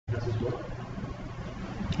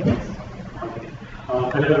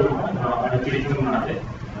Hello everyone, I'm Preetham Nadig.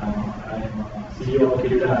 I'm CEO of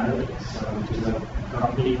Qubida Analytics, which is a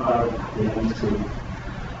company part of the Nadig Group.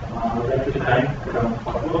 I would like to thank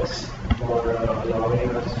Hotworks for allowing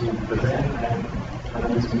us to present and have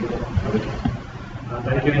this meeting.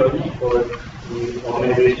 Thank you, Nadig, for the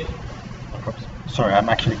organization. Sorry, I'm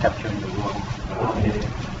actually capturing the wrong. Okay.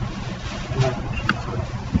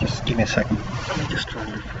 Just give me a second. Let me just try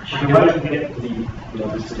and refresh. While we get the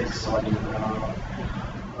logistics sorted,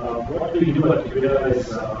 what we do at Qubida is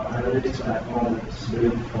analytics platform that's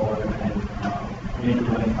built for an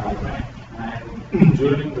end-to-end pipeline. And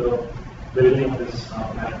during the building of this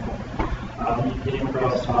platform, we came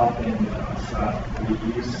across Spark and Scala. We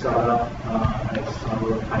use Scala as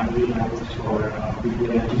our primary language for big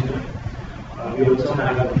data engineering. We also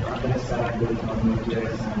have a front-end stack built on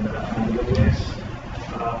Node.js and AngularJS.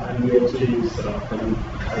 And we also use Hadoop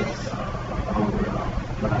as our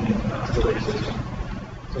backend storage system.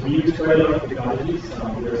 So we use quite a lot of technologies.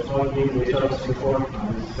 We are a small team based out of Singapore.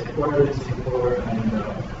 This is headquartered in Singapore, and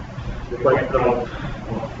we're quite proud of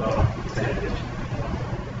this heritage.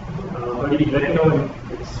 But let me know when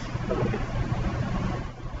it's okay.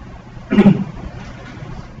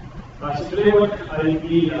 So today what I'll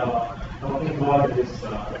be talking about is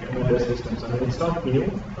recommender systems. I mean, it's not new,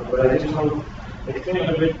 but I just want to explain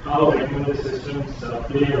a bit how recommender systems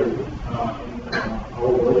play a role in our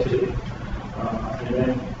world today. And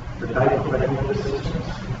then the type of recommender systems.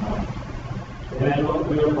 And then what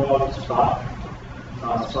we will call Spark,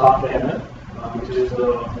 Spark ML, which is the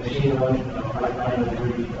machine learning pipeline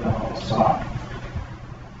library of Spark.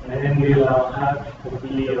 And then we'll have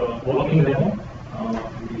hopefully a working demo.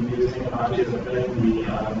 We'll be using Apache as a the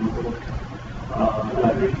book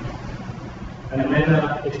library. And then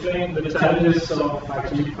explain the challenges of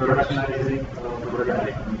actually productionizing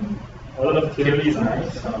prototype. I mean, all of the theory is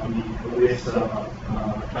nice. We always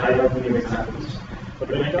try out new examples. But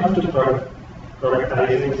when it comes to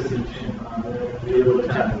productizing the solution, there are real-world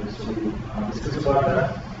challenges. So we'll discuss about that.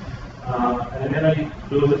 And then I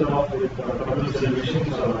close it off with a couple of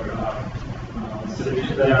solutions or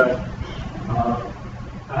solutions that are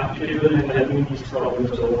applicable in helping these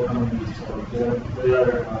problems or overcoming these problems.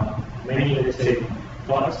 There are many, let's say,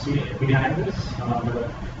 thoughts behind this,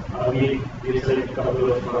 but we select a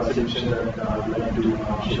couple of solutions that I'd like to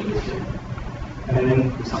share with you. And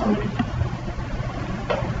then the summary.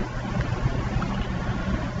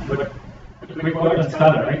 But we call it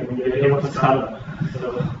Scala, right? We hear about Scala.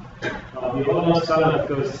 So we all know Scala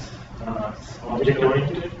because it's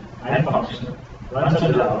object-oriented and functional, runs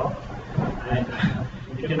on Java, and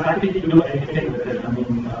you can practically do anything with it. I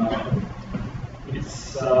mean,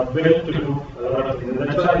 it's built to do a lot of things.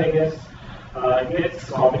 That's why I guess it gets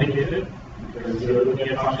complicated because you're looking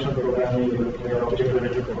at functional programming, you're looking at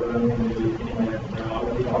object-oriented programming, you're looking at all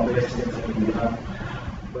the complex things that can be done.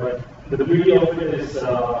 But the beauty of it is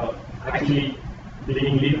actually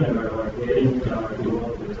being legal or getting to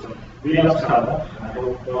work with it. So we love Scala. I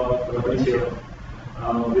hope everybody's here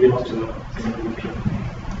really wants to sing a good show.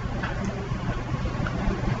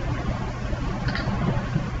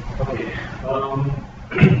 Okay.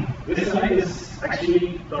 This slide is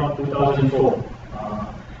actually from 2004.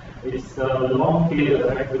 It's the long tail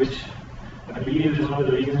effect, which I believe is one of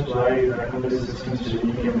the reasons why recommender systems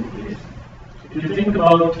really came into place. If you think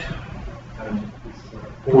about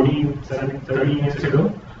 13 years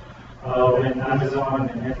ago, when Amazon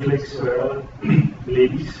and Netflix were all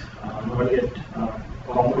babies, not yet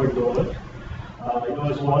conquered the world, it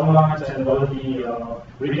was Walmart and all the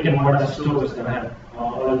brick and mortar stores that had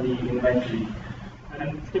all the inventory.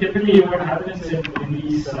 And typically what happens in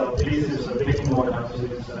these places, brick and mortar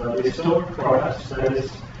houses, they store products that is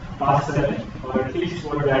fast selling, or at least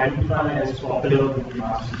what they identify as popular with the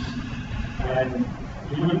masses. And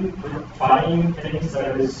you wouldn't find things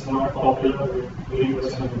that is not popular with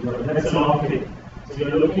 80% of the product. That's a long tail. So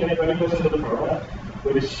you're looking at 20% of the product,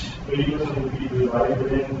 which 80% of the people buy, but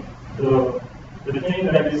then the thing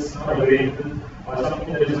that is not available or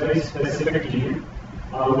something that is very specific to you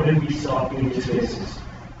wouldn't be stocked in these places.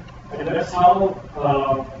 And that's how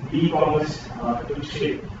e-commerce took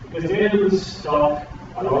shape. Because they're able to stock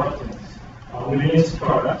a lot of things, millions of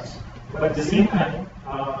products, but at the same time,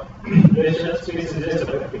 their shelf space is just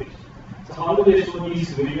a web page. So how do they show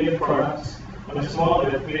these million products on a small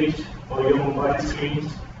web page or your mobile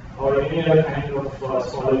screens or any other kind of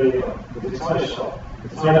smaller layer? Because it's not a shop,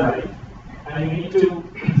 it's not a market. And you need to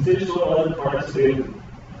still show all the products available.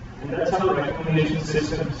 And that's how recommendation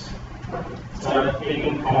systems started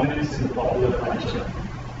taking prominence in the popular culture.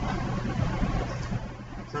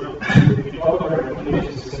 So So if we talk about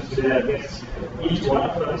recommendation systems today, I guess each one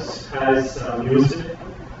of us has used it.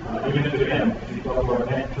 Even today, if you talk about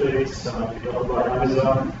Netflix, if you talk about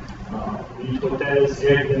Amazon, the hotels,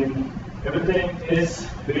 Airbnb, everything is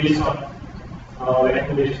based on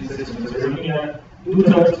recommendation systems. So we're looking at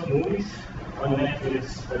 2/3 of movies on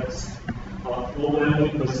Netflix. That's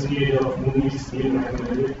overwhelming percentage of movies being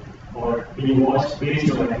recommended or being watched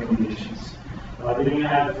based on recommendations. Then you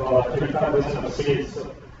have 35% of sales.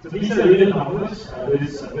 So these are real numbers. There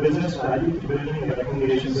is business value to building a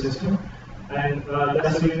recommendation system. And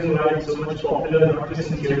that's the reason why it's so much popular, not just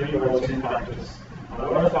in theory, but also in practice. A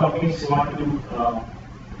lot of companies want to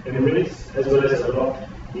embrace as well as adopt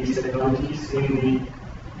these technologies in the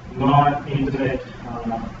non-internet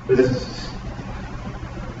businesses.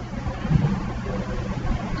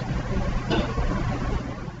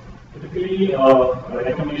 Typically, a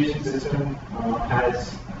recommendation system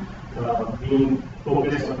has been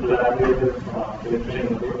focused on collaborative filtering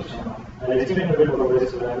approach. I'll explain a bit about what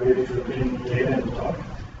is collaborative filtering later in the talk.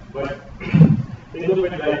 But think of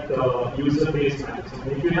it like user-based maps.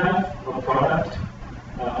 If you have a product,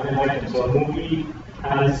 an item, so a movie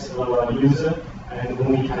has a user and a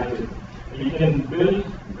movie title. You can build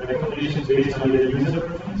recommendations based on either user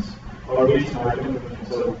preference or based on item preference.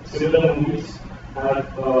 So similar movies have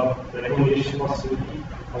a recommendation possibility,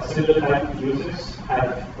 or similar type of users have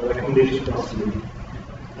a recommendation possibility.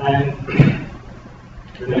 And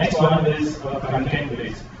the next one is content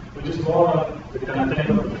based, which is more on the content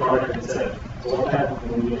of the product itself. So what type of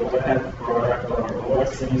movie, or what type of product, or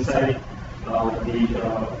what's inside the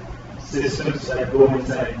systems that go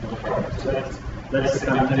inside the product. So that's the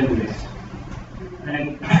content based. And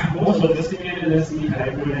most sophisticated is the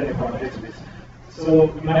hybrid and the context based. So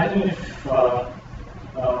imagine if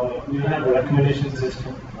you have a recommendation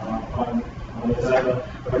system on the server,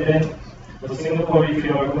 but then for Singapore, if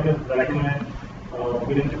you are going to recommend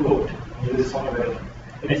within code in this software,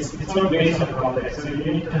 it's not based on context. So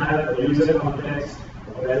you need to have a user context,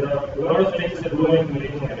 where a lot of things that go into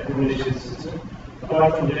making a recommendation system.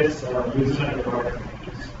 Apart from this, user and product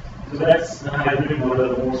metrics. So that's the hybrid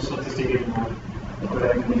model, the more sophisticated model of a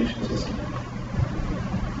recommendation system.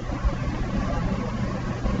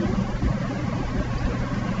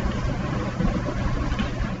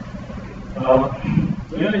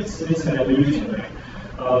 So yeah, it's an evolution, right?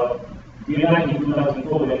 We are in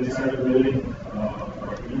 2004 when we started building,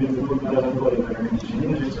 or even before 2004 in recommendation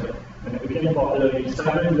engines, right? When it became popular, we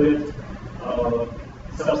started with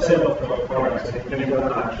subset of products, like chemical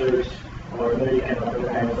cartridge or any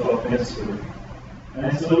kind of pencil. And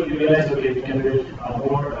then slowly we realized, okay, we can build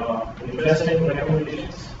more interesting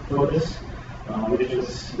recommendations for this, which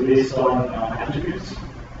was based on attributes.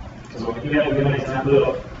 So here we have an example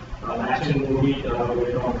of an action movie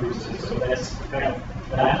with Tom Cruise. So that's kind of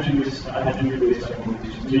the attribute-based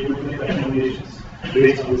recommendations. We will make recommendations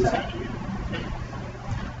based on this attribute.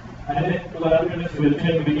 And then collaborative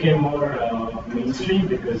filtering became more mainstream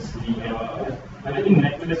because I think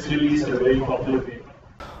Netflix released a very popular paper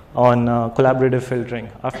on collaborative filtering,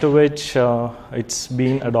 after which it's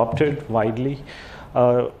been adopted widely.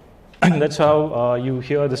 That's how you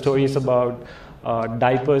hear the stories about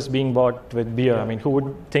diapers being bought with beer. I mean, who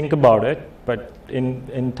would think about it? But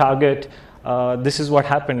in Target, this is what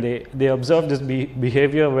happened. They observed this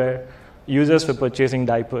behavior where users were purchasing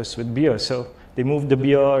diapers with beer. So they moved the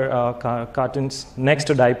beer cartons next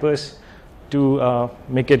to diapers to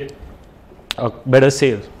make it a better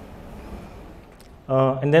sale.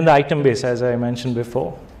 And then the item base, as I mentioned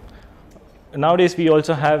before. Nowadays, we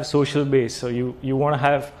also have social base. So you want to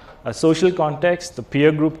have a social context, the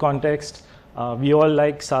peer group context. We all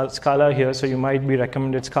like Scala here, so you might be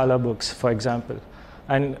recommended Scala books, for example.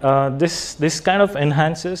 And this kind of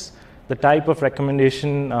enhances the type of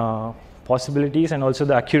recommendation possibilities and also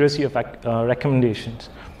the accuracy of recommendations.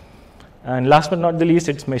 And last but not the least,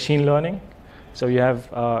 it's machine learning. So you have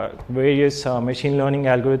various machine learning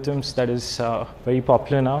algorithms that is very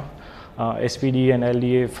popular now, SPD and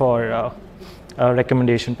LDA for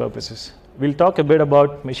recommendation purposes. We'll talk a bit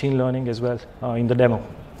about machine learning as well in the demo.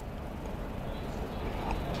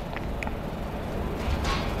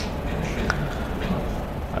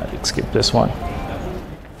 I'll skip this one.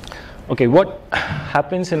 Okay, what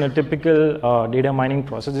happens in a typical data mining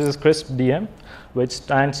process? This is CRISP-DM, which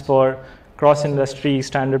stands for Cross-Industry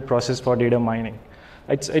Standard Process for Data Mining.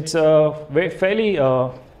 It's a fairly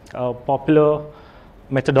popular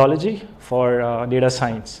methodology for data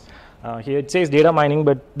science. Here it says data mining,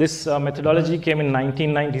 but this methodology came in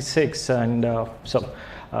 1996, and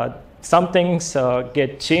some things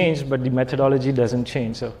get changed, but the methodology doesn't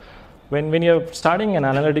change. So when you're starting an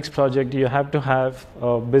analytics project, you have to have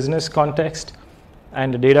a business context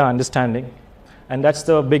and a data understanding. And that's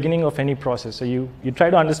the beginning of any process. So you try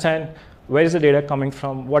to understand where is the data coming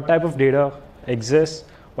from, what type of data exists,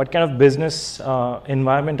 what kind of business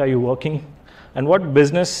environment are you working, and what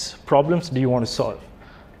business problems do you want to solve.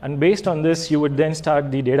 And based on this, you would then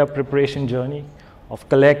start the data preparation journey of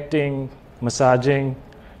collecting, massaging,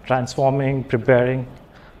 transforming, preparing,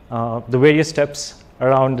 the various steps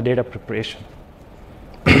around the data preparation.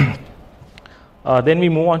 Then we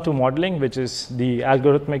move on to modeling, which is the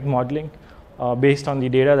algorithmic modeling based on the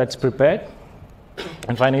data that's prepared.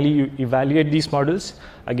 And finally, you evaluate these models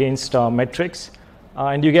against metrics,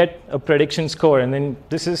 and you get a prediction score. And then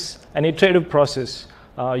this is an iterative process.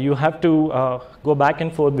 You have to go back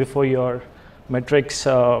and forth before your metrics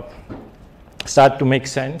start to make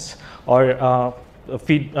sense, or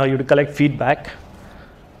you have to collect feedback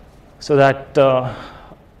so that the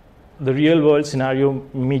real world scenario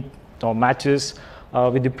matches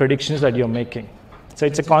with the predictions that you're making. So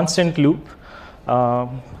it's a constant loop,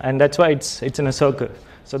 and that's why it's in a circle.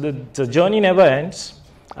 So the journey never ends.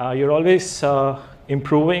 You're always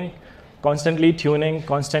improving, constantly tuning,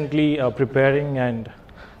 constantly preparing and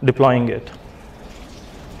deploying it.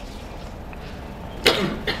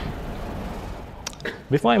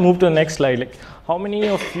 Before I move to the next slide, like, how many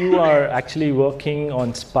of you are actually working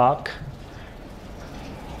on Spark?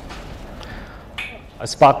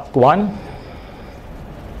 Spark 1?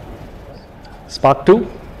 Spark 2?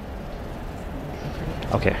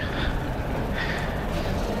 Okay.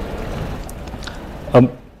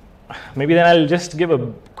 Maybe then I'll just give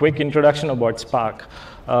a quick introduction about Spark.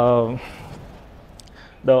 The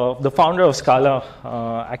founder of Scala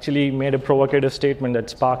actually made a provocative statement that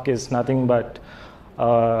Spark is nothing but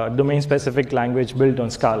a domain-specific language built on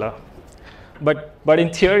Scala. But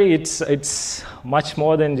in theory, it's much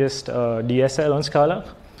more than just DSL on Scala.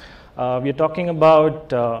 We're talking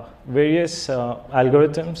about various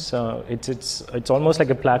algorithms. It's almost like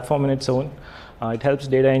a platform in its own. It helps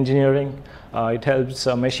data engineering. It helps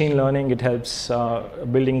machine learning. It helps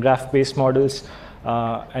building graph-based models.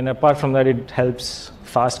 And apart from that, it helps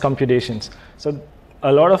fast computations. So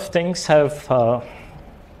a lot of things have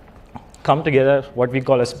come together, what we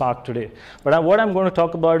call a Spark today. But what I'm going to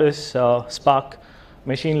talk about is Spark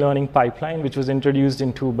machine learning pipeline, which was introduced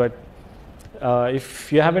in 2. But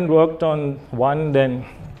if you haven't worked on 1, then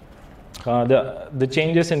the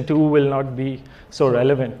changes in 2 will not be so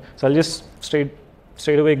relevant. So I'll just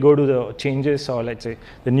straight away go to the changes, or let's say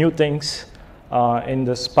the new things in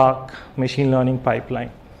the Spark machine learning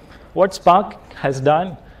pipeline. What Spark has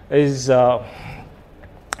done is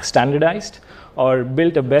standardized or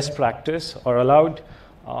built a best practice or allowed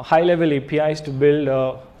high-level APIs to build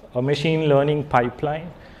a machine learning pipeline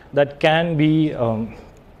that can be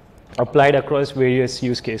applied across various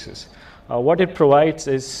use cases. What it provides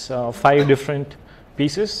is 5 different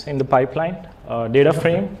pieces in the pipeline: data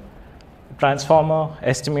frame, transformer,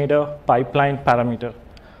 estimator, pipeline, parameter.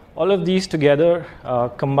 All of these together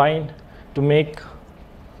combine to make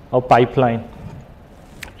a pipeline.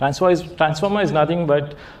 Transformer is nothing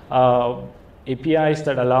but APIs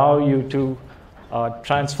that allow you to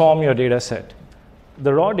transform your data set.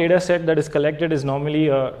 The raw data set that is collected is normally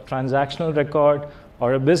a transactional record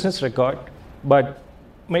or a business record, but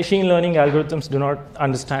machine learning algorithms do not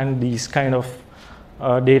understand these kind of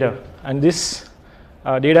data. And this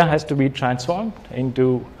data has to be transformed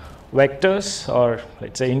into vectors, or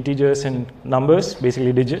let's say integers and numbers,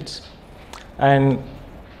 basically digits. And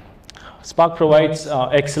Spark provides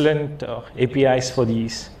excellent APIs for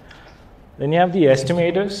these. Then you have the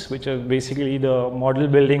estimators, which are basically the model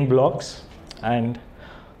building blocks. And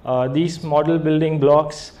these model building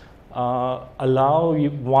blocks allow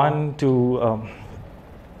one to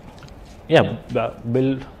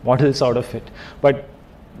build models out of it. But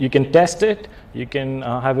you can test it. You can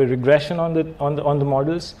have a regression on the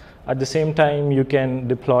models. At the same time, you can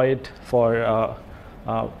deploy it for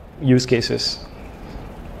use cases.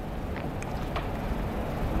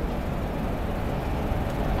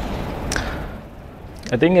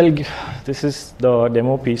 I think this is the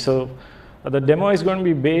demo piece. So the demo is going to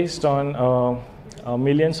be based on a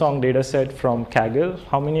million-song data set from Kaggle.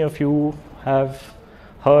 How many of you have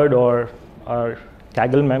heard or are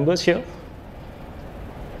Kaggle members here?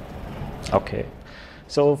 Okay.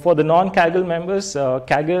 So for the non-Kaggle members,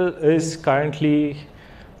 Kaggle is currently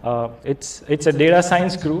it's a data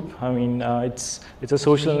science group. I mean, it's a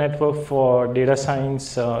social network for data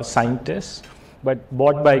science scientists, but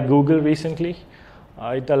bought by Google recently.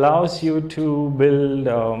 It allows you to build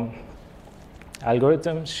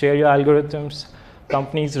algorithms, share your algorithms.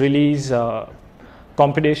 Companies release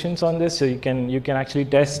computations on this, so you can actually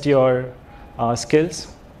test your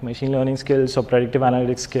skills, machine learning skills or predictive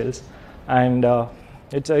analytics skills, and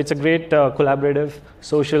it's a great collaborative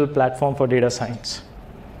social platform for data science.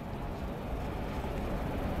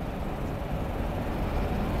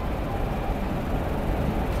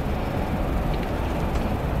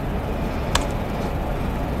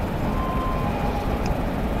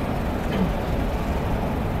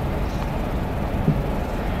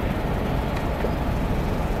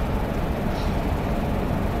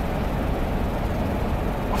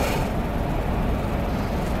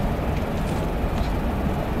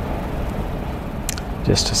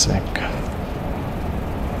 Just a sec.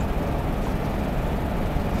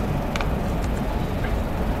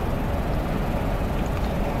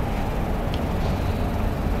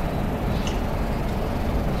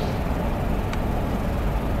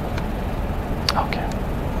 Okay.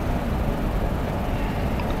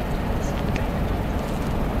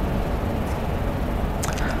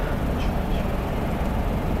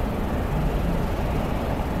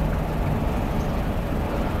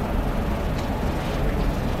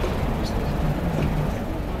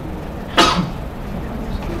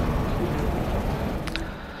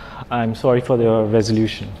 I'm sorry for the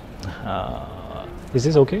resolution. Is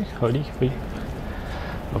this okay, Hardy, for you?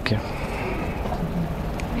 Okay.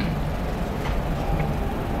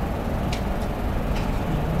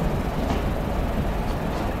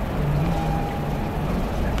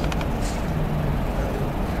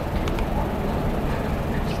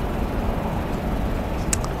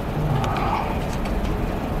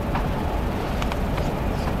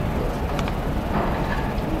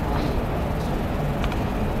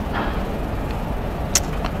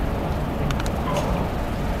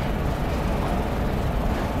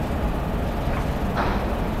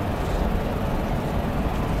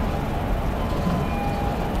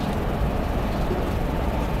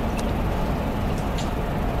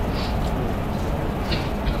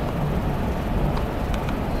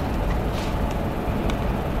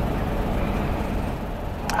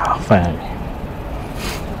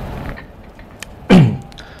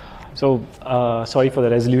 So sorry for the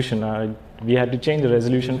resolution. We had to change the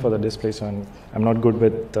resolution for the display, so I'm not good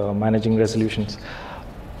with managing resolutions.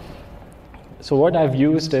 So what I've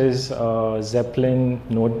used is Zeppelin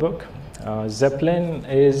notebook. Zeppelin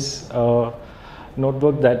is a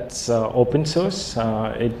notebook that's open source.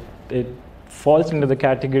 It falls into the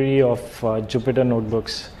category of Jupyter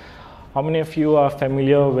notebooks. How many of you are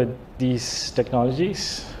familiar with these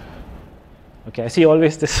technologies? Okay, I see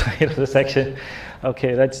always this side of the section.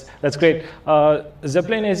 Okay, that's great.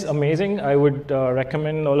 Zeppelin is amazing. I would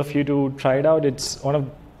recommend all of you to try it out. It's one of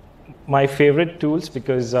my favorite tools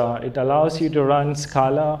because it allows you to run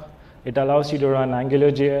Scala, it allows you to run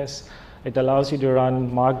AngularJS, it allows you to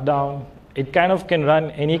run Markdown. It kind of can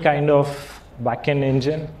run any kind of backend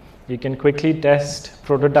engine. You can quickly test,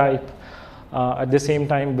 prototype, at the same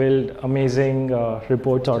time build amazing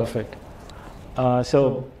reports out of it.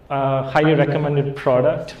 Highly recommended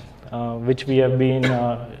product, which we have been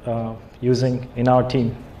using in our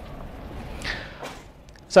team.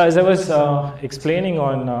 So as I was explaining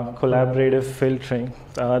on collaborative filtering,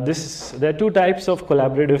 there are two types of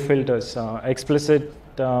collaborative filters, explicit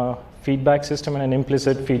feedback system and an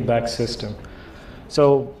implicit feedback system.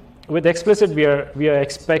 So with explicit, we are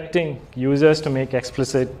expecting users to make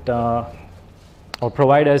explicit or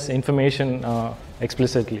provide us information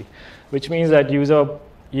explicitly, which means that user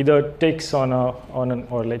either ticks on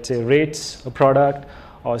or let's say rates a product,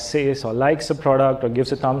 or says or likes a product, or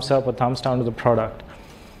gives a thumbs up or thumbs down to the product.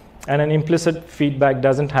 And an implicit feedback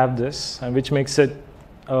doesn't have this, and which makes it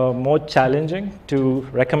more challenging to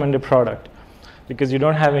recommend a product because you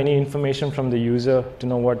don't have any information from the user to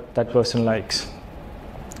know what that person likes.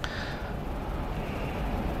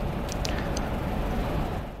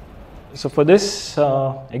 So for this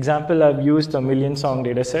example, I've used a million song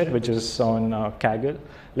data set, which is on Kaggle.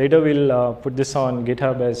 Later, we'll put this on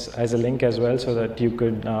GitHub as a link as well, so that you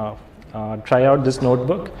could try out this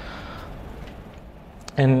notebook.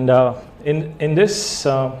 And in this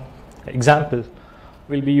example,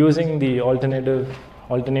 we'll be using the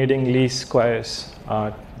alternating least squares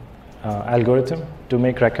algorithm to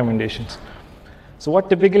make recommendations. So what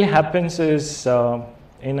typically happens is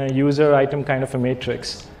in a user item kind of a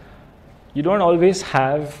matrix, you don't always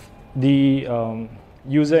have the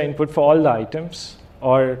user input for all the items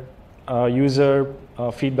or user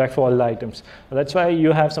feedback for all the items. That's why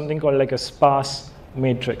you have something called like a sparse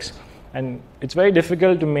matrix. And it's very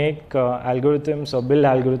difficult to make algorithms or build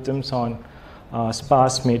algorithms on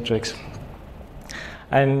sparse matrix.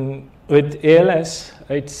 And with ALS,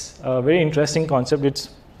 it's a very interesting concept.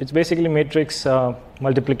 it's basically matrix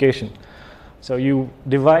multiplication. So you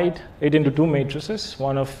divide it into two matrices,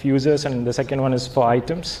 one of users and the second one is for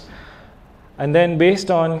items. And then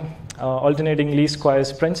based on alternating least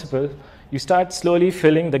squares principle, you start slowly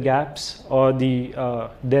filling the gaps or the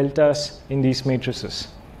deltas in these matrices,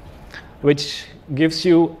 which gives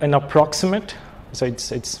you an approximate. So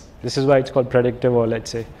this is why it's called predictive, or let's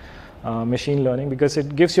say machine learning, because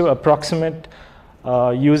it gives you approximate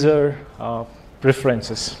user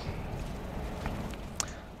preferences.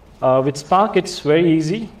 With Spark, it's very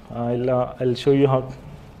easy. I'll show you how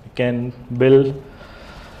you can build.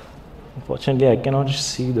 Unfortunately, I cannot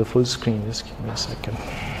see the full screen. Just give me a second.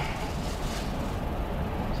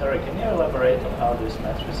 Sorry, can you elaborate on how these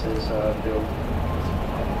matrices are built?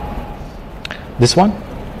 This one?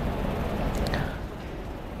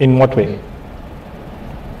 In what way?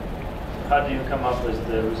 How do you come up with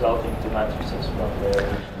the resulting two matrices from the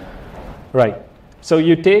original? Right. So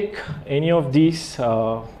you take any of these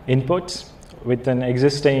inputs with an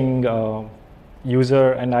existing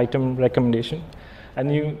user and item recommendation,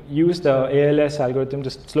 and you use the ALS algorithm to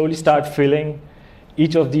slowly start filling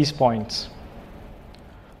each of these points,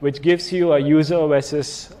 which gives you a user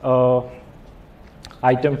versus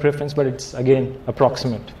item preference, but it's again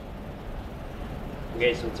approximate.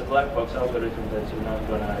 Okay, so it's a black box algorithm that you're not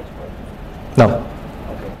going to export. No.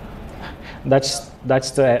 Okay.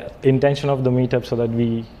 That's the intention of the meetup, so that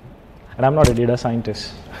we, and I'm not a data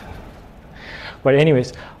scientist, but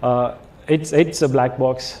anyways, it's a black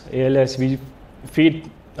box ALS. We feed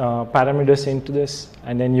parameters into this,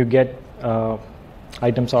 and then you get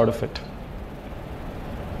items out of it.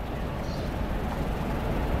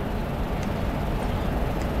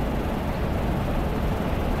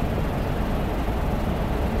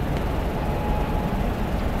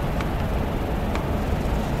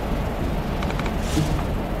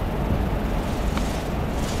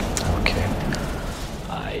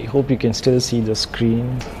 I hope you can still see the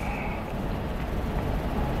screen.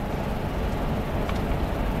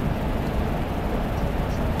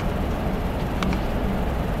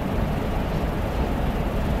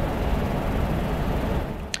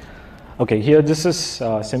 Okay, here this is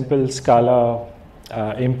simple Scala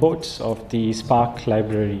imports of the Spark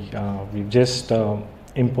library. We've just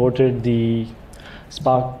imported the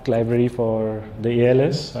Spark library for the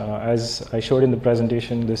ALS. As I showed in the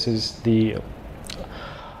presentation, this is the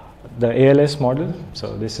ALS model.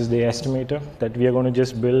 So this is the estimator that we are going to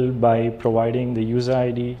just build by providing the user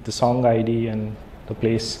ID, the song ID, and the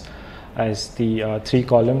place as the 3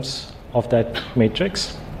 columns of that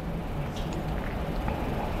matrix.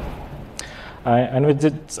 And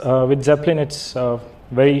with Zeppelin, it's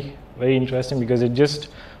very, very interesting because it just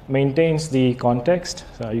maintains the context.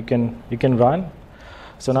 So you can run.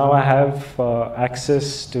 So now I have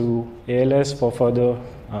access to ALS for further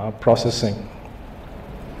processing.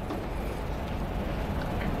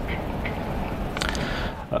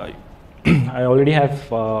 I already have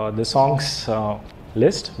the songs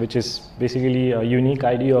list, which is basically a unique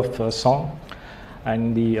ID of a song,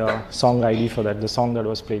 and the song ID for that, the song that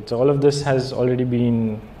was played. So all of this has already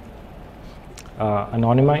been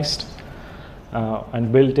anonymized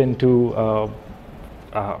and built into,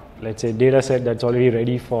 let's say, data set that's already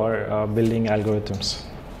ready for building algorithms.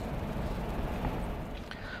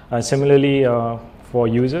 Similarly, for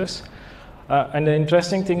users. And the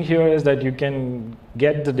interesting thing here is that you can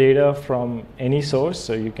get the data from any source.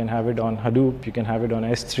 So you can have it on Hadoop, you can have it on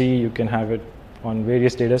S3, you can have it on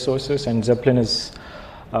various data sources, and Zeppelin is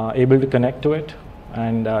able to connect to it,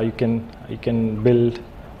 and you can build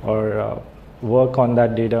or work on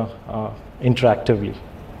that data interactively.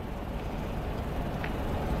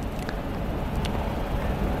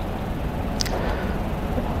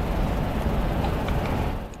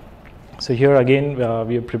 So here again,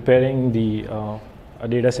 we are preparing the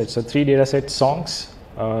data set. So 3 data sets: songs,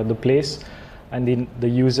 the place, and the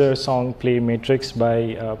user song play matrix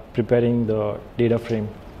by preparing the data frame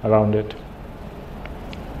around it.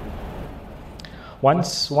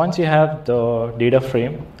 Once you have the data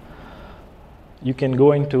frame, you can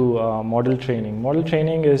go into model training. Model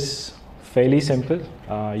training is fairly simple.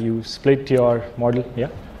 You split your model. Yeah.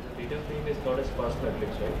 The data frame is not a sparse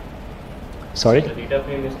matrix, right? Sorry. The data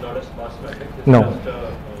frame is not a sparse matrix. It's No.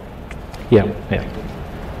 Just Yeah.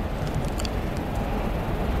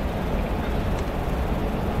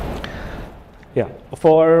 Yeah.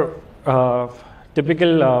 For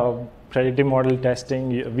typical predictive model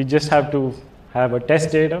testing, we just have to have a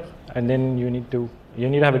test data, and then you need to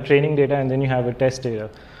have a training data, and then you have a test data.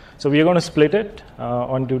 So we are going to split it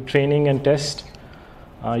onto training and test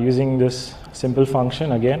using this simple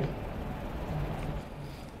function again.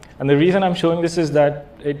 And the reason I'm showing this is that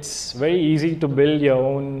it's very easy to build your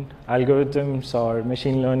own algorithms or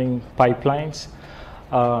machine learning pipelines.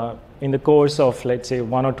 In the course of, let's say,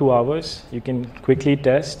 1 or 2 hours, you can quickly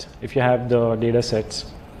test if you have the data sets.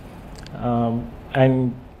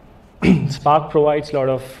 And Spark provides a lot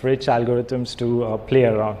of rich algorithms to play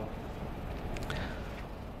around.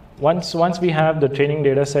 Once we have the training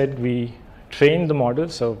data set, we train the model.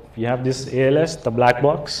 So we have this ALS, the black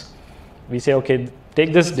box. We say, okay,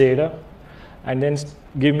 take this data and then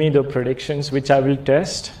give me the predictions which I will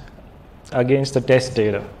test against the test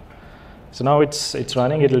data. So now it's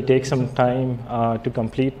running. It'll take some time to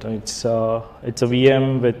complete. It's a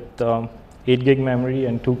VM with 8 gig memory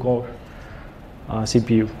and 2 core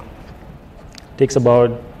CPU. Takes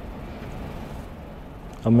about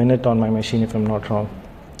a minute on my machine, if I'm not wrong.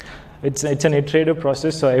 It's an iterative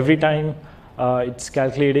process. So every time it's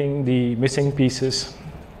calculating the missing pieces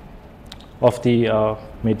of the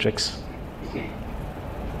matrix.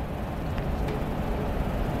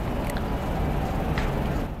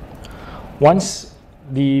 Once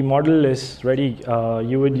the model is ready,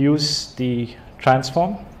 you would use the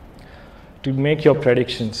transform to make your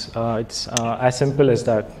predictions. It's as simple as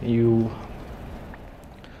that. You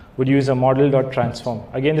would use a model.transform.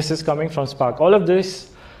 Again, this is coming from Spark. All of this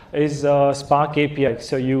is Spark API.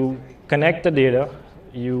 So you connect the data,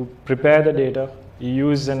 you prepare the data, you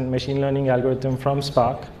use a machine learning algorithm from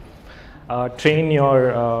Spark, train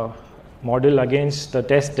your model against the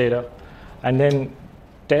test data, and then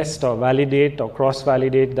test or validate or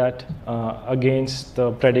cross-validate that against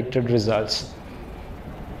the predicted results.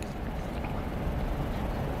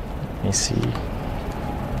 Let me see.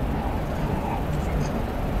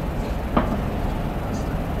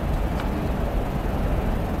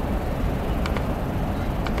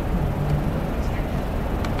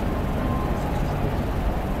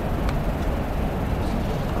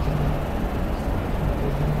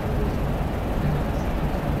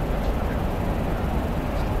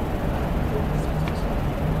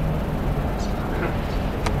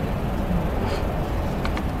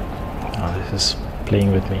 This is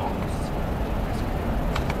playing with me.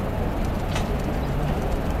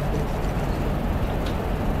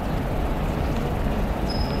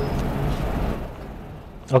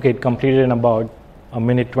 Okay, it completed in about a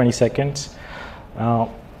minute, 20 seconds.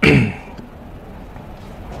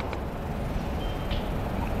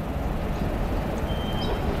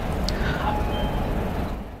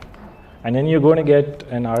 And then you're going to get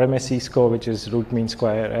an RMSE score, which is root mean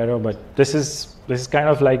square error. But this is kind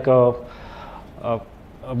of like a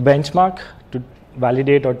benchmark to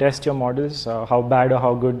validate or test your models. How bad or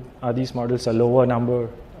how good are these models? A lower number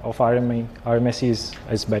of RMSE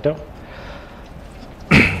is better.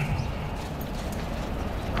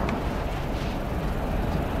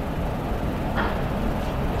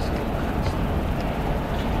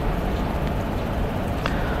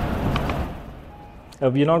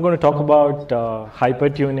 We're not going to talk about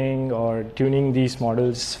hyper-tuning or tuning these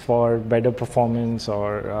models for better performance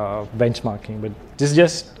or benchmarking, but this is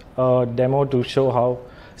just a demo to show how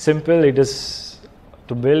simple it is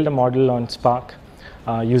to build a model on Spark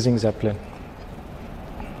using Zeppelin.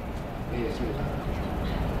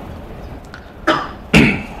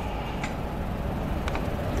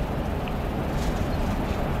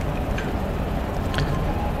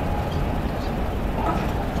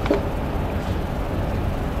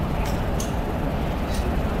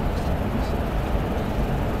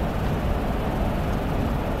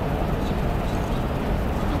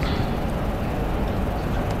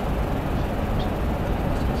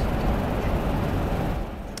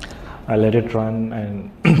 I'll let it run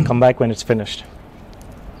and come back when it's finished.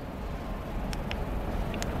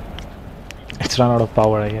 It's run out of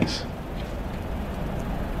power, I guess.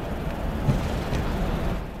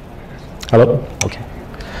 Hello? Okay.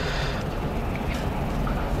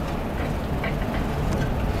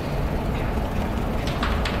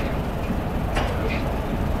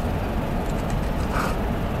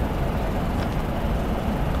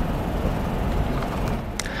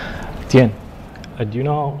 Tien, do you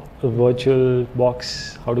know the virtual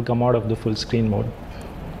box, how to come out of the full screen mode?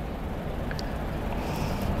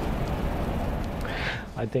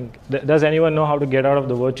 I think, does anyone know how to get out of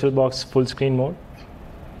the virtual box full screen mode?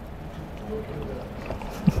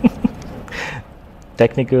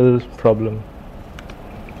 Technical problem.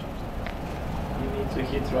 You need to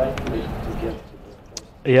hit right click to get to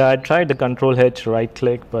the. Yeah, I tried the control H right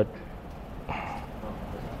click, but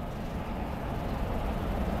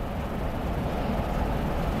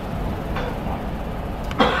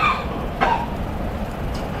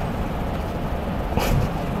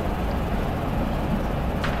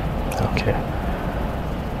okay.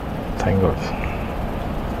 Thank God.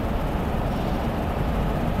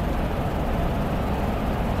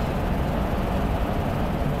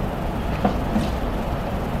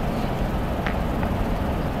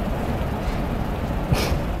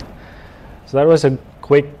 So that was a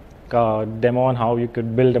quick demo on how you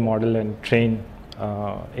could build a model and train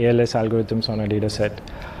ALS algorithms on a data set.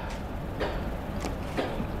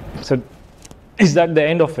 So is that the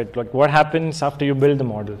end of it? Like, what happens after you build the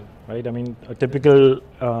model, right? I mean, a typical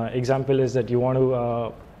example is that you want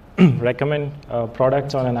to recommend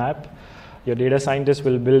products on an app. Your data scientist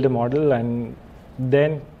will build a model, and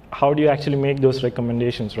then how do you actually make those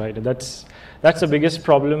recommendations, right? That's the biggest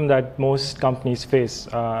problem that most companies face.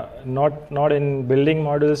 Not in building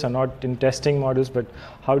models or not in testing models, but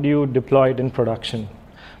how do you deploy it in production?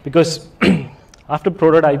 Because after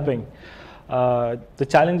prototyping, the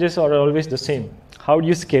challenges are always the same. How do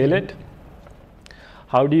you scale it?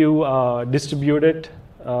 How do you distribute it?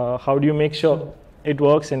 How do you make sure it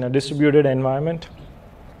works in a distributed environment?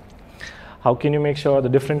 How can you make sure the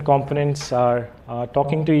different components are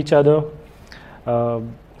talking to each other?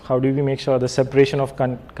 How do we make sure the separation of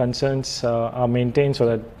concerns are maintained so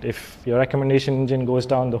that if your recommendation engine goes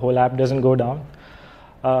down, the whole app doesn't go down?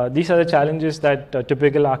 These are the challenges that a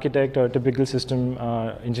typical architect or a typical system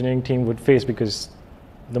engineering team would face, because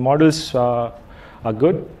the models are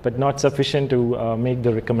good, but not sufficient to make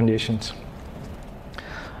the recommendations.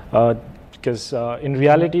 Because in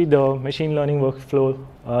reality, the machine learning workflow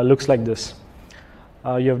looks like this.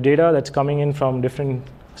 You have data that's coming in from different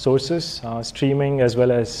sources, streaming as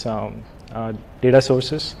well as data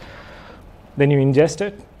sources. Then you ingest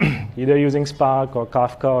it, either using Spark or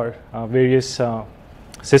Kafka or various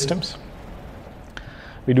systems.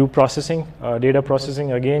 We do processing. Data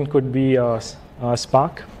processing, again, could be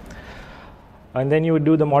Spark. And then you would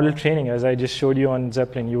do the model training, as I just showed you on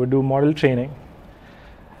Zeppelin. You would do model training.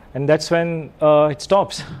 And that's when it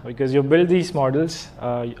stops, because you build these models,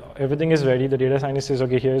 everything is ready, the data scientist says,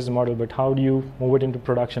 okay, here's the model, but how do you move it into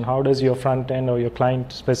production? How does your front end or your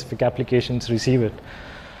client-specific applications receive it?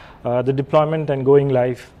 The deployment and going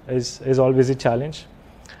live is always a challenge.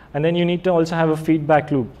 And then you need to also have a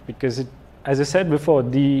feedback loop, because as I said before,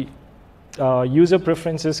 the user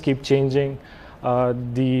preferences keep changing.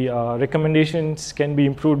 The recommendations can be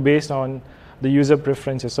improved based on the user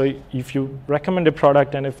preferences. So if you recommend a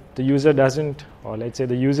product and if the user doesn't, or let's say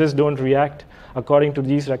the users don't react according to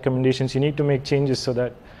these recommendations, you need to make changes so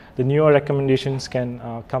that the newer recommendations can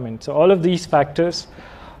come in. So all of these factors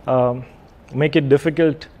make it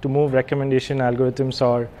difficult to move recommendation algorithms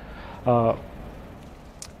or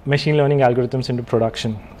machine learning algorithms into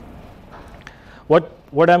production.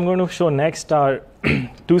 What I'm going to show next are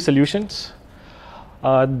two solutions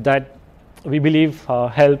that we believe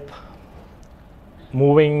help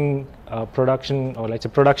moving production, or let's say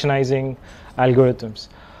productionizing algorithms.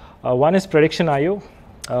 One is Prediction IO.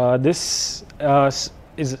 This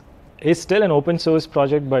is still an open source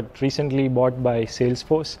project, but recently bought by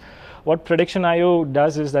Salesforce. What Prediction IO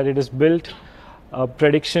does is that it has built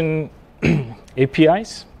prediction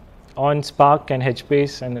APIs on Spark and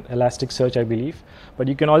HBase and Elasticsearch, I believe. But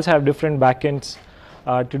you can also have different backends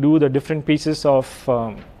to do the different pieces of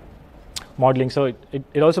modeling. So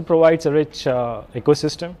it also provides a rich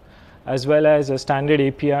ecosystem as well as a standard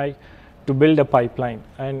API to build a pipeline.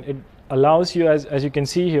 And it allows you, as you can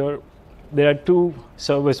see here, there are two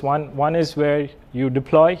servers. One is where you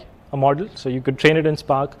deploy a model. So you could train it in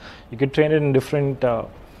Spark. You could train it in different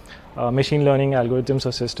machine learning algorithms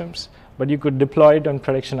or systems. But you could deploy it on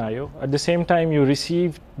Prediction IO. At the same time, you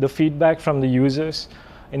receive the feedback from the users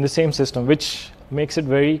in the same system, which makes it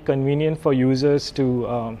very convenient for users to,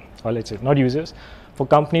 or let's say not users, for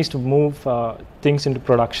companies to move things into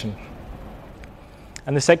production.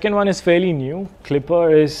 And the second one is fairly new.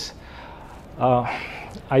 Clipper is,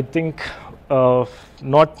 I think,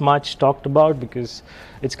 not much talked about because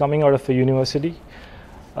it's coming out of a university.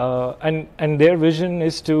 And their vision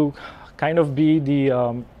is to kind of be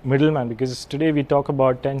the middleman, because today we talk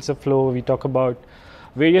about TensorFlow, we talk about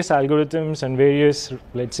various algorithms and various,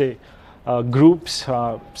 let's say, groups.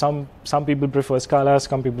 Some people prefer Scala,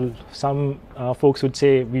 some folks would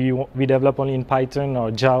say we develop only in Python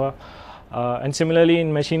or Java. And similarly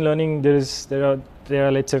in machine learning, there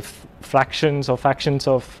are let's say fractions or factions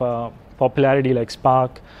of popularity like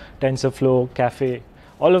Spark, TensorFlow, Caffe.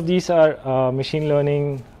 All of these are machine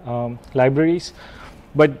learning libraries.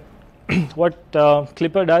 But what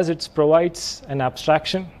Clipper does, it provides an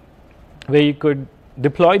abstraction where you could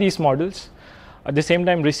deploy these models, at the same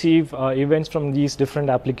time receive events from these different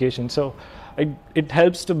applications. So it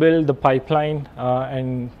helps to build the pipeline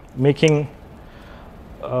and making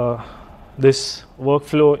this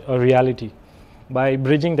workflow a reality by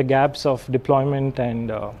bridging the gaps of deployment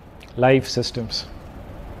and live systems.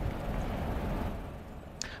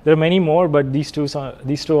 There are many more, but these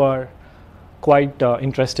two are quite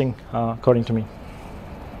interesting, according to me.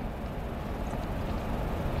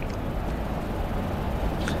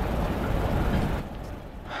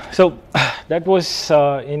 So that was,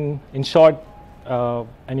 in short,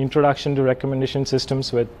 an introduction to recommendation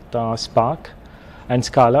systems with Spark and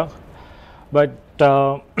Scala. But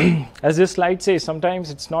as this slide says,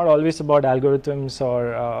 sometimes it's not always about algorithms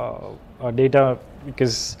or data,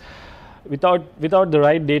 because without the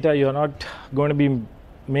right data, you're not going to be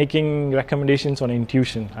making recommendations on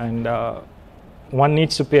intuition, and one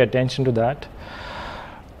needs to pay attention to that.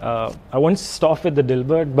 I won't stop with the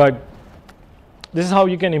Dilbert, but this is how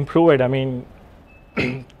you can improve it. I mean,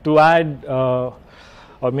 to add or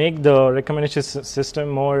make the recommendation system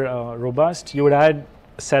more robust, you would add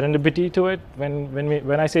serendipity to it.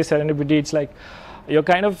 When I say serendipity, it's like you're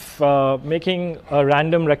kind of making a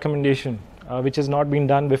random recommendation which has not been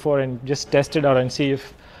done before, and just test it out and see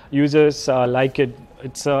if users like it.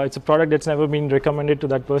 It's a product that's never been recommended to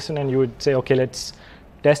that person, and you would say, okay, let's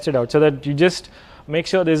test it out, so that you just make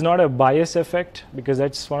sure there's not a bias effect, because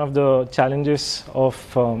that's one of the challenges of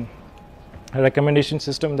a recommendation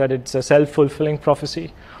system, that it's a self-fulfilling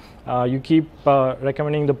prophecy. You keep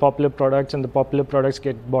recommending the popular products, and the popular products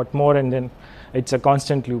get bought more, and then it's a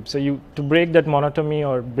constant loop. So to break that monotony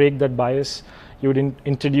or break that bias, you would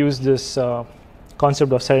introduce this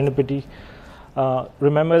concept of serendipity.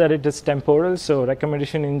 Remember that it is temporal, so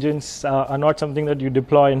recommendation engines are not something that you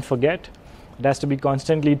deploy and forget. It has to be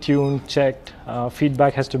constantly tuned, checked,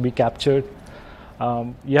 feedback has to be captured.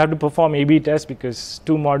 You have to perform A/B tests, because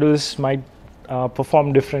two models might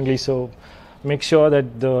perform differently, so make sure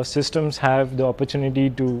that the systems have the opportunity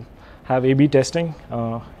to have A/B testing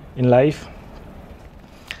in life.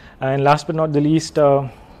 And last but not the least,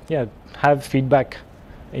 have feedback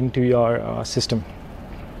into your system.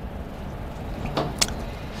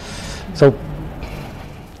 So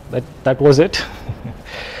that was it.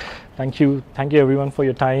 Thank you everyone for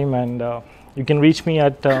your time, and you can reach me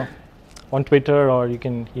at on Twitter, or you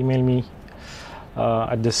can email me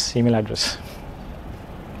at this email address.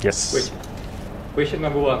 Yes. Question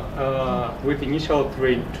number one, with initial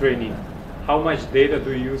training, how much data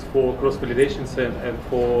do you use for cross-validation set and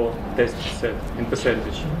for test set in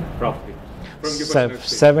percentage, roughly? From your personal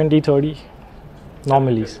experience? 70-30.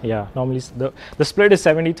 Normally, yeah. Normally, the split is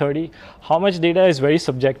 70-30. How much data is very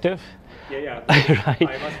subjective. Yeah. Right.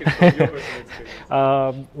 I'm asking from your personal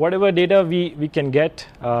experience. Whatever data we can get,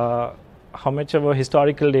 how much of a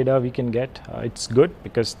historical data we can get, it's good,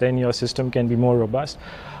 because then your system can be more robust.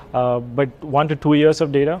 But 1 to 2 years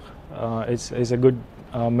of data is a good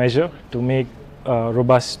measure to make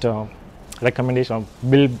robust recommendation,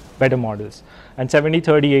 build better models. And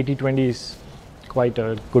 70-30, 80-20 is quite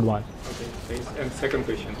a good one. Okay, thanks. And second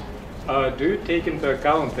question. Do you take into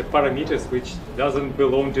account the parameters which doesn't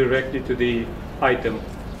belong directly to the item,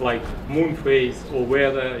 like moon phase or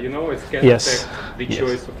weather, it can affect the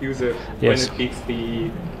choice of user when it picks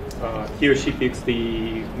he or she picks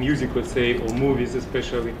the music, let's say, or movies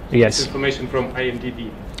especially. Yes. It's information from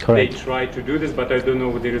IMDb. Correct. They try to do this, but I don't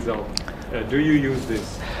know the result. Do you use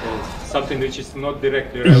this, or something which is not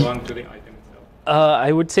directly relevant to the item itself?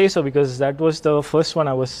 I would say so, because that was the first one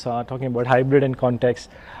I was talking about, hybrid and context.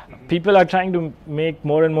 People are trying to make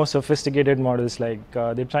more and more sophisticated models, like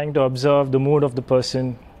they're trying to observe the mood of the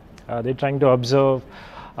person. They're trying to observe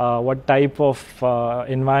what type of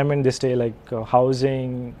environment they stay, like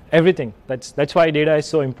housing, everything. That's why data is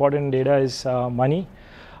so important. Data is money.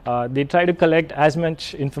 They try to collect as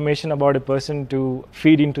much information about a person to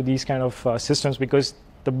feed into these kind of systems, because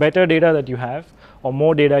the better data that you have, or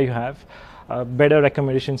more data you have, better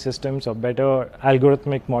recommendation systems or better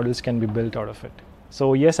algorithmic models can be built out of it.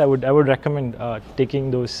 So yes, I would recommend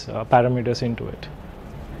taking those parameters into it.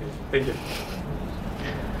 Thank you.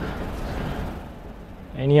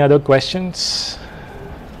 Any other questions?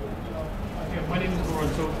 Yeah, my name is Goran.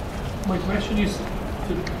 So my question is,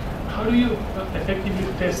 how do you effectively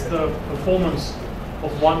test the performance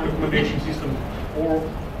of one recommendation system, or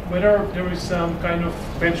whether there is some kind of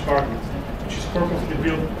benchmark which is purposely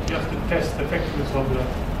built just to test the effectiveness of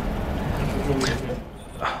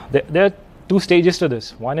the There are two stages to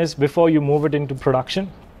this. One is before you move it into production.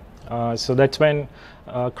 So that's when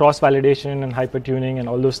cross-validation and hyper-tuning and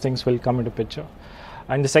all those things will come into picture.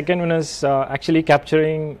 And the second one is actually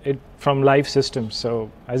capturing it from live systems. So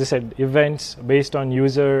as I said, events based on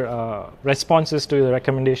user responses to the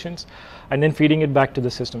recommendations, and then feeding it back to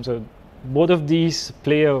the system. So both of these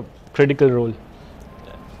play a critical role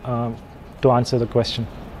to answer the question.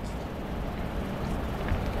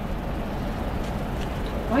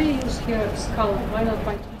 Why do you use here Scala? Why not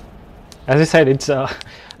Python? As I said, it's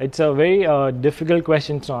a very difficult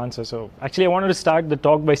question to answer. So actually, I wanted to start the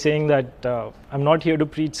talk by saying that I'm not here to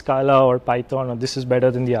preach Scala or Python or this is better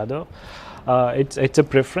than the other. It's a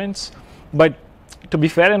preference. But to be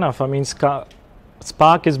fair enough, I mean,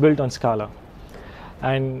 Spark is built on Scala,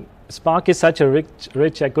 and Spark is such a rich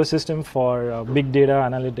ecosystem for big data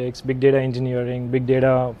analytics, big data engineering, big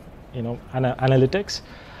data, analytics.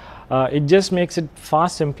 It just makes it far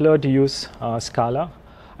simpler to use Scala.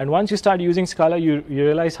 And once you start using Scala, you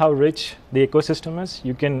realize how rich the ecosystem is.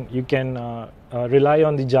 You can rely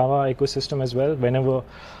on the Java ecosystem as well whenever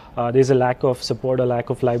there's a lack of support or lack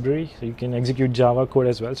of library. So you can execute Java code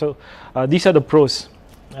as well. So these are the pros.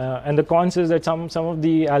 And the cons is that some of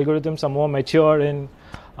the algorithms are more mature in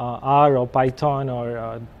R or Python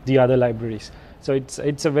or the other libraries. So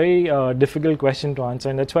it's a very difficult question to answer,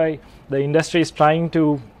 and that's why the industry is trying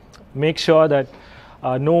to make sure that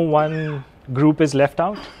no one group is left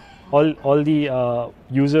out. All the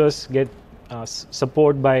users get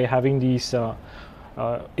support by having these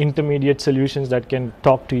intermediate solutions that can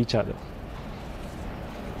talk to each other.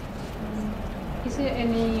 Is there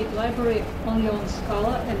any library only on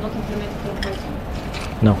Scala and not implemented in Python?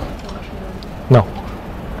 No. No.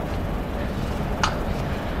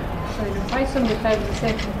 So in Python we have the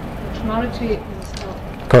same functionality in Scala.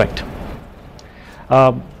 Correct.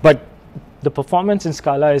 But the performance in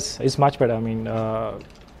Scala is much better. I mean,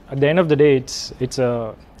 at the end of the day, it's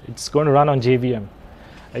going to run on JVM.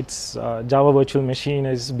 It's Java Virtual Machine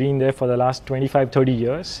has been there for the last 25-30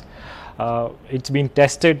 years. It's been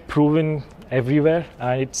tested, proven everywhere,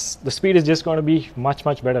 and the speed is just going to be much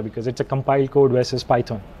better because it's a compiled code versus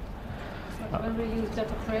Python. But when we use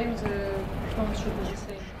data frames, the performance should be the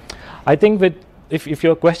same. I think if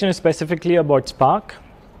your question is specifically about Spark,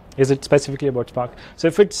 is it specifically about Spark? So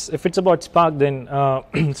if it's about Spark, then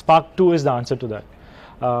Spark 2 is the answer to that.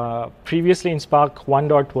 Previously in Spark 1.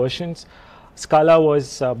 Versions, Scala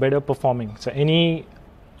was better performing. So any,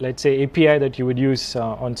 let's say, API that you would use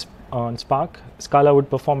on Spark, Scala would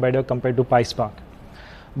perform better compared to PySpark.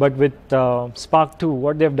 But with Spark 2,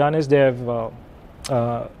 what they've done is they've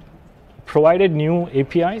provided new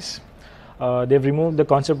APIs. They've removed the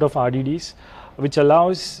concept of RDDs, which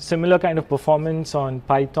allows similar kind of performance on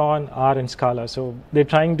Python, R, and Scala. So they're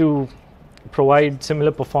trying to provide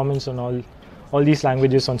similar performance on all these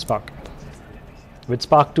languages on Spark. With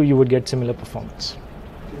Spark 2, you would get similar performance.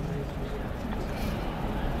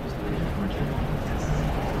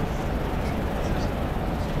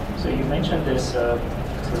 So you mentioned this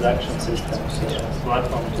production systems,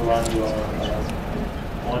 platform to run your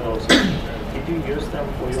models. Did you use them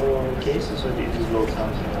for your cases, or did you build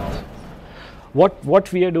something else?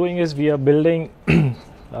 What we are doing is we are building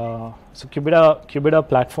so Qubida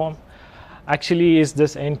platform actually is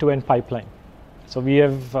this end-to-end pipeline. So we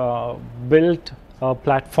have built a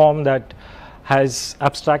platform that has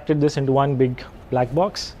abstracted this into one big black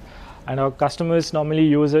box, and our customers normally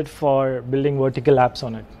use it for building vertical apps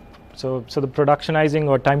on it. So the productionizing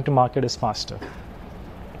or time to market is faster.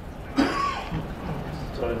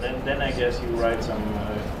 So then I guess you write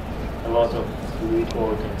a lot of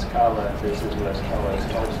code in Scala, and this is where Scala is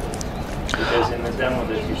also. Because in the demo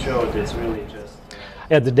that you showed, it's really just...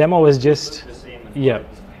 yeah, the demo was just... the same. Yeah,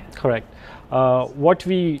 correct. What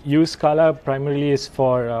we use Scala primarily is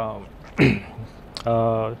for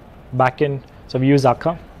backend. So we use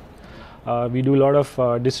Akka. We do a lot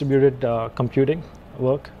of distributed computing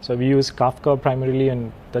work. So we use Kafka primarily,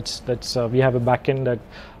 and that's we have a backend that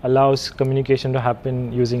allows communication to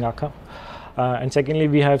happen using Akka. And secondly,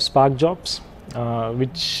 we have Spark jobs,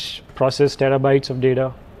 which process terabytes of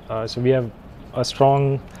data. So we have a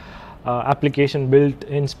strong application built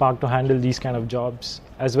in Spark to handle these kind of jobs,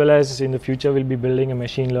 as well as in the future we'll be building a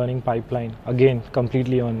machine learning pipeline, again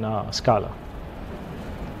completely on Scala.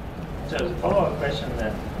 So as a follow-up question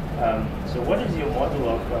then, so what is your model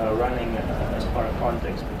of running a Spark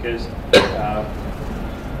context? Because I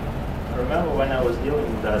remember when I was dealing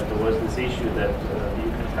with that, there was this issue that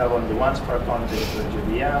you can have on the one Spark context a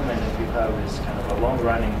JVM, and if you have this kind of a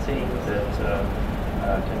long-running thing that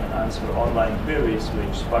can answer online queries,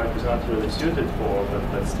 which Spark is not really suited for,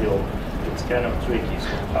 but still it's kind of tricky. So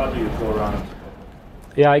how do you go around?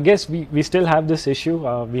 Yeah, I guess we still have this issue.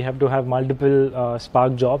 We have to have multiple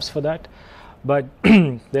Spark jobs for that. But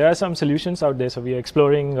there are some solutions out there. So we are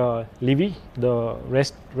exploring Livy, the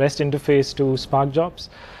REST interface to Spark jobs.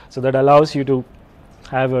 So that allows you to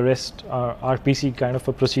have a REST RPC kind of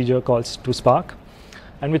a procedure calls to Spark.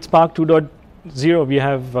 And with Spark 2.0, we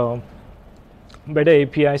have better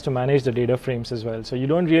APIs to manage the data frames as well. So you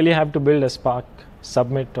don't really have to build a Spark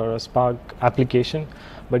submit or a Spark application,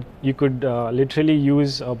 but you could literally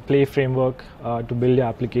use a Play framework to build your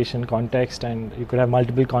application context, and you could have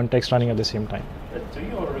multiple contexts running at the same time. But to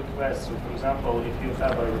your request, so for example, if you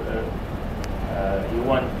have you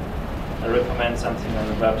want recommend something on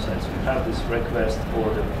the website. So you have this request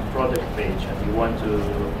for the product page, and you want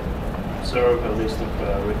to serve a list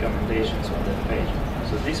of recommendations on that page.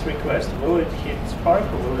 So this request, will it hit Spark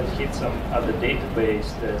or will it hit some other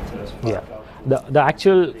database that Spark The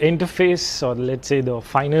actual interface, or let's say the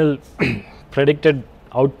final predicted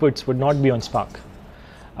outputs, would not be on Spark.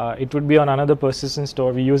 It would be on another persistent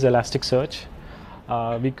store. We use Elasticsearch.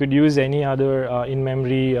 We could use any other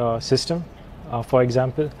in-memory system, for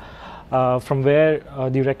example, from where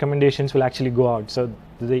the recommendations will actually go out. So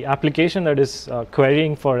the application that is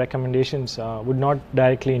querying for recommendations would not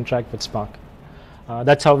directly interact with Spark.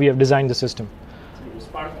 That's how we have designed the system. So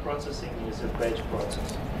Spark processing is a batch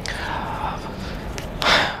process.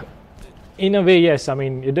 In a way, yes. I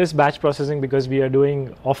mean, it is batch processing because we are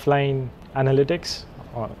doing offline analytics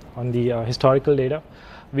on the historical data.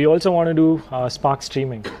 We also want to do Spark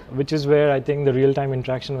streaming, which is where I think the real-time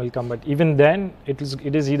interaction will come. But even then, it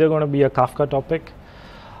is either going to be a Kafka topic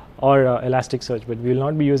or Elasticsearch. But we will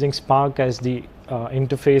not be using Spark as the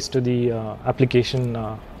interface to the application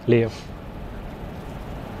layer.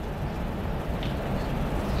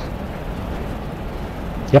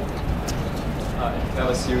 Yep. You have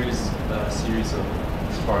a series of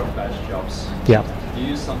Spark batch jobs. Yeah. Do you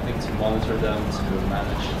use something to monitor them, to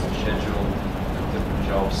manage, to schedule different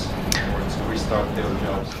jobs, or to restart their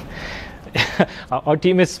jobs? Our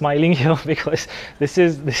team is smiling here because this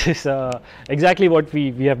is exactly what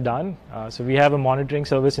we have done. So we have a monitoring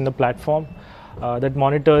service in the platform that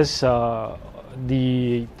monitors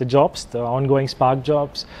the jobs, the ongoing Spark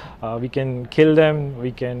jobs. We can kill them,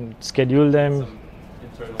 we can schedule them.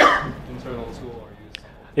 Some internal tool or use?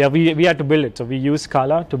 Yeah, we had to build it. So we use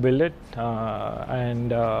Scala to build it,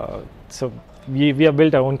 and so we have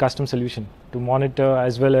built our own custom solution to monitor,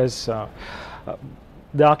 as well as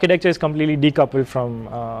the architecture is completely decoupled from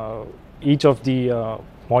each of the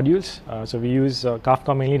modules. So we use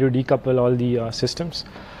Kafka mainly to decouple all the systems,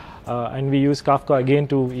 and we use Kafka again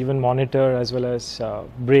to even monitor as well as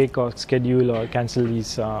break or schedule or cancel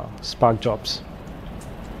these Spark jobs.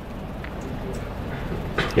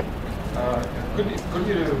 Yep. Could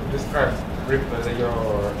you describe briefly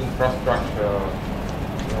your infrastructure,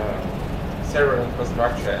 server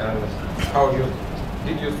infrastructure, and how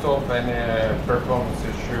did you solve any performance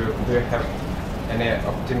issue? Do you have any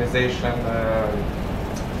optimization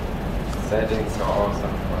settings or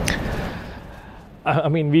something? I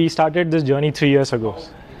mean, we started this journey 3 years ago.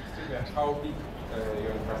 How big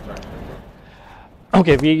your infrastructure?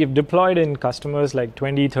 Okay, we've deployed in customers like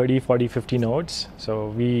 20, 30, 40, 50 nodes. So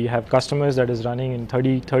we have customers that is running in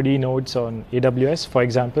 30 nodes on AWS, for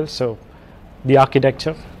example. So the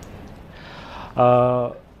architecture.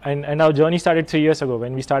 And our journey started 3 years ago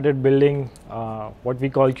when we started building what we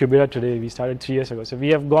call Qubida today. We started 3 years ago. So we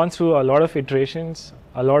have gone through a lot of iterations,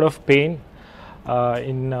 a lot of pain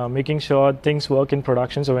in making sure things work in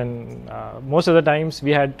production. So when most of the times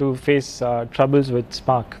we had to face troubles with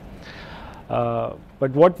Spark.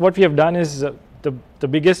 But what we have done is the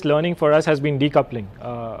biggest learning for us has been decoupling.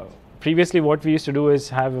 Previously, what we used to do is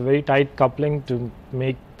have a very tight coupling to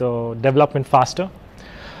make the development faster.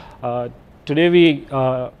 Today, we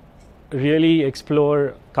really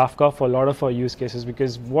explore Kafka for a lot of our use cases,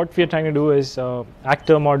 because what we are trying to do is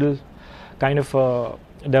actor model kind of a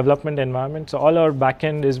development environment. So all our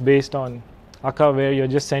backend is based on Akka, where you're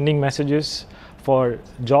just sending messages for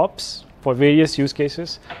jobs for various use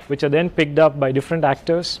cases, which are then picked up by different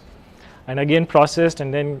actors and again processed,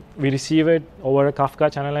 and then we receive it over a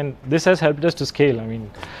Kafka channel. And this has helped us to scale. I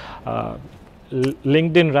mean,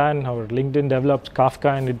 LinkedIn developed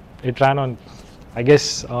Kafka, and it ran on, I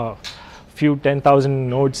guess, few 10,000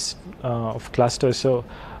 nodes of clusters. So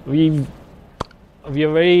we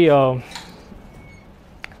are very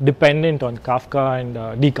dependent on Kafka and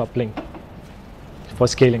decoupling for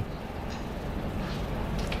scaling.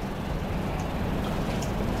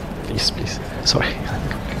 Please. Sorry.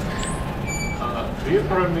 Do you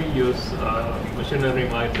currently use machine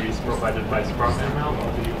learning libraries provided by Spark ML,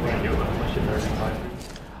 or do you run your own machine learning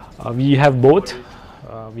libraries? We have both.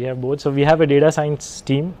 So we have a data science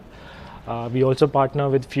team. We also partner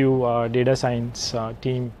with few data science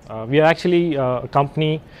team. We are actually a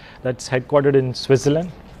company that's headquartered in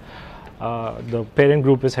Switzerland. The parent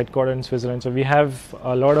group is headquartered in Switzerland. So we have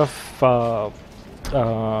a lot of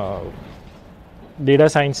data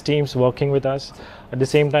science teams working with us. At the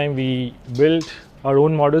same time, we build our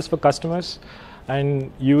own models for customers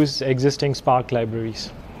and use existing Spark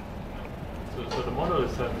libraries. So the model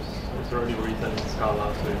itself is already written in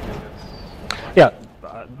Scala, so you can just... Yeah,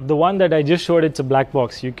 the one that I just showed, it's a black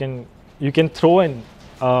box. You can throw in,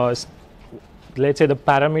 let's say, the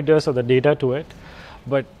parameters or the data to it,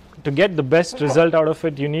 but to get the best result out of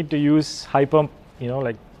it, you need to use hyper,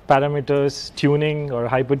 like parameters tuning or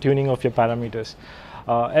hyper tuning of your parameters.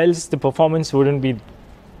 Else the performance wouldn't be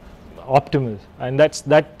optimal, and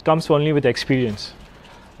that comes only with experience.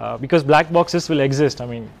 Because black boxes will exist. I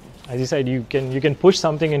mean, as you said, you can push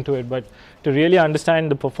something into it, but to really understand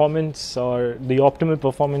the performance or the optimal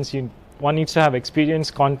performance, one needs to have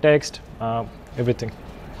experience, context, everything.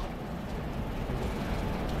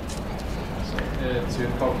 To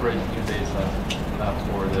incorporate new data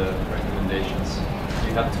for the recommendations,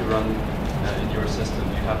 you have to run in your system.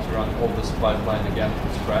 You have to run all this pipeline again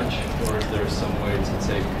from scratch, or is there some way to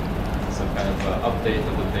take some kind of update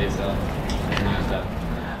of the data and use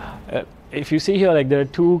that? If you see here, like there are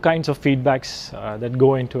two kinds of feedbacks that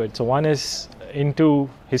go into it. So one is into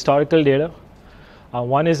historical data,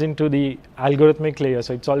 one is into the algorithmic layer.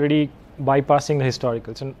 So it's already bypassing the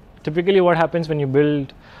historical. So typically what happens when you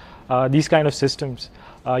build these kind of systems,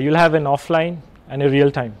 you'll have an offline and a real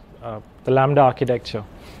time, the Lambda architecture.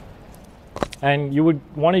 And you would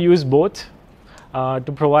want to use both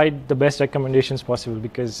to provide the best recommendations possible,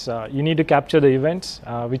 because you need to capture the events,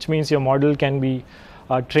 which means your model can be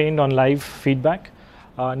trained on live feedback.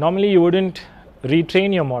 Normally you wouldn't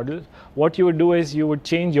retrain your model. What you would do is you would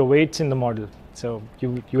change your weights in the model. So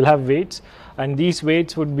you'll have weights, and these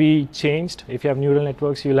weights would be changed. If you have neural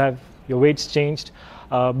networks, you'll have your weights changed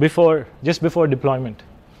just before deployment,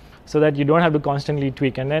 so that you don't have to constantly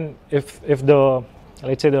tweak. And then if the,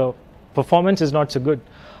 let's say the performance is not so good,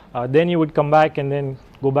 then you would come back and then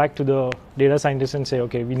go back to the data scientist and say,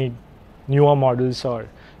 okay, we need newer models, or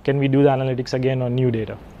can we do the analytics again on new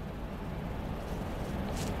data?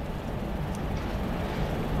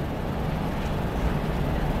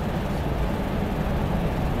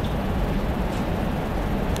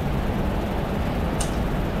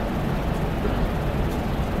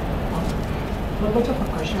 Not much of a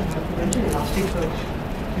question. You mentioned Elasticsearch.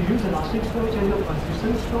 Do you use Elasticsearch as your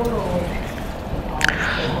consistent store,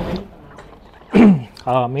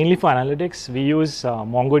 or mainly for analytics? We use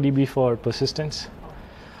MongoDB for persistence.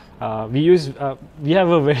 We have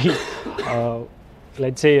a very,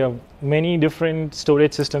 let's say, many different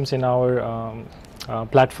storage systems in our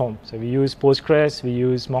platform. So we use Postgres, we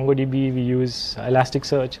use MongoDB, we use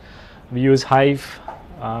Elasticsearch, we use Hive,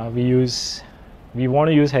 we want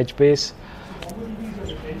to use HBase. MongoDB is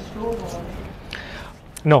an event store, or?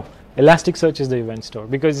 No, Elasticsearch is the event store,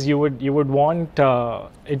 because you would want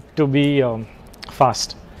it to be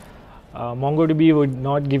fast. MongoDB would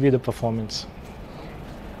not give you the performance.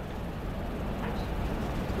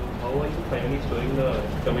 How are you finally storing the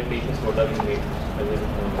recommendations what are being made? As in,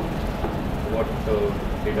 what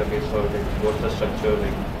database, or like, what's the structure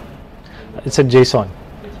like? It's a JSON.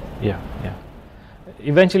 Yeah.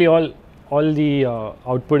 Eventually, all the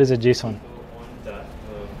output is a JSON. So on that,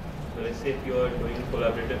 so let's say if you are doing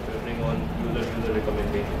collaborative filtering on user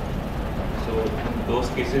recommendation, so in those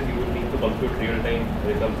cases you would need to compute real-time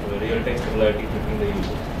similarities between the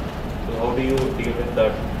users. So how do you deal with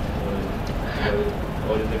that?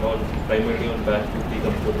 Or is it all primarily on batch to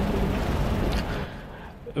decompose?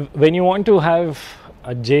 When you want to have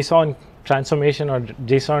a JSON transformation or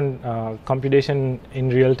JSON computation in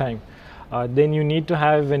real time, then you need to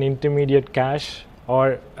have an intermediate cache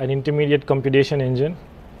or an intermediate computation engine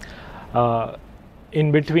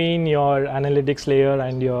in between your analytics layer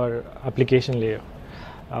and your application layer.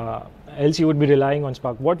 Else you would be relying on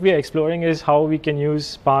Spark. What we are exploring is how we can use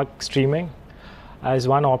Spark streaming as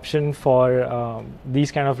one option for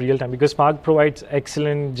these kind of real time, because Spark provides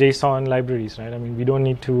excellent JSON libraries, right? I mean, we don't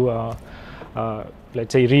need to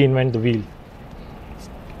let's say reinvent the wheel.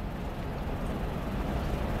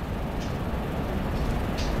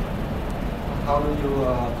 How do you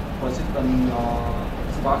position your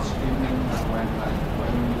Spark streaming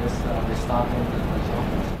when you just restarting the job?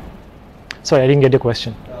 Sorry, I didn't get your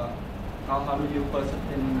question. How do you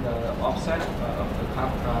position the offset of the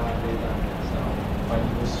Kafka data? So when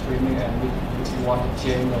you're streaming and you want to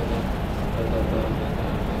change the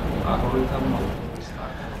algorithm of the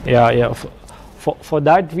restart? Yeah. For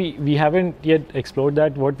that, we haven't yet explored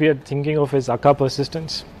that. What we are thinking of is Akka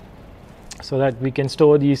persistence, so that we can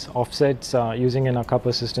store these offsets using an Akka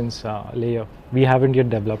persistence layer. We haven't yet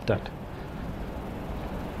developed that.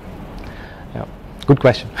 Yeah, good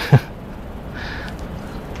question.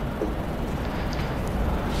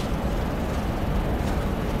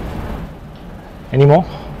 Any more?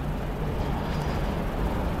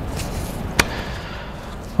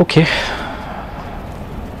 Okay.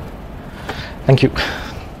 Thank you.